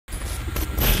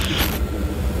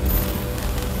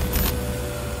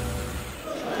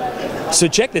So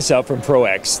check this out from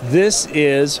ProX. This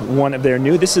is one of their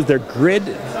this is their grid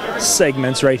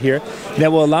segments right here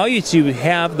that will allow you to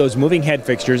have those moving head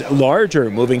fixtures,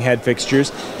 larger moving head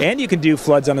fixtures, and you can do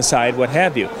floods on the side, what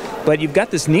have you. But you've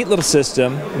got this neat little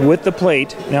system with the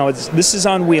plate. Now this is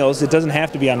on wheels. It doesn't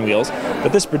have to be on wheels,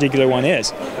 but this particular one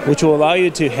is, which will allow you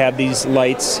to have these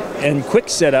lights and quick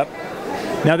setup.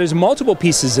 Now there's multiple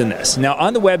pieces in this. Now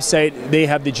on the website they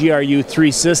have the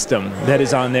GRU-3 system that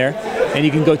is on there, and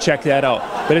you can go check that out.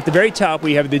 But at the very top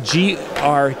we have the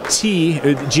GR-TOP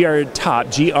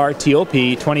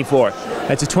 24.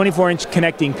 That's a 24-inch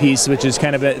connecting piece, which is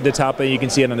kind of at the top, and you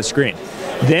can see it on the screen.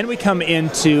 Then we come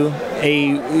into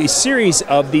a series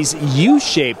of these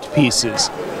U-shaped pieces,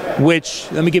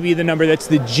 which, let me give you the number, that's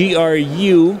the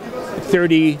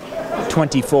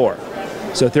GRU-3024.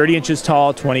 So 30 inches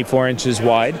tall, 24 inches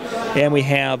wide, and we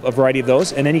have a variety of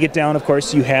those. And then you get down, of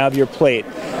course, you have your plate.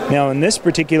 Now in this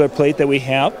particular plate that we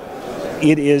have,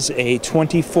 it is a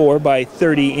 24 by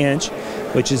 30 inch,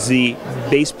 which is the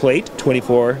base plate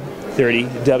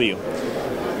 2430W.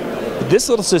 This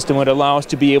little system would allow us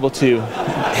to be able to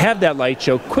have that light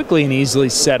show quickly and easily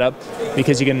set up,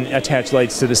 because you can attach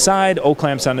lights to the side,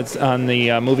 O-clamps on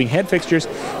the moving head fixtures,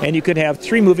 and you could have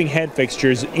 3 moving head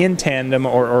fixtures in tandem,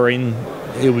 or in,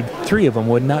 3 of them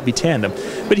would not be tandem,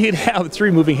 but you'd have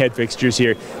 3 moving head fixtures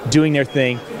here doing their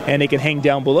thing, and they can hang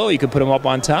down below. You could put them up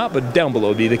on top, but down below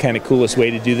would be the kind of coolest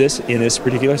way to do this in this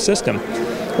particular system.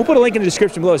 We'll put a link in the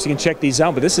description below so you can check these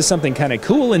out, but this is something kind of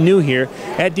cool and new here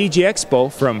at DG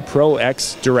Expo from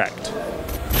ProX Direct.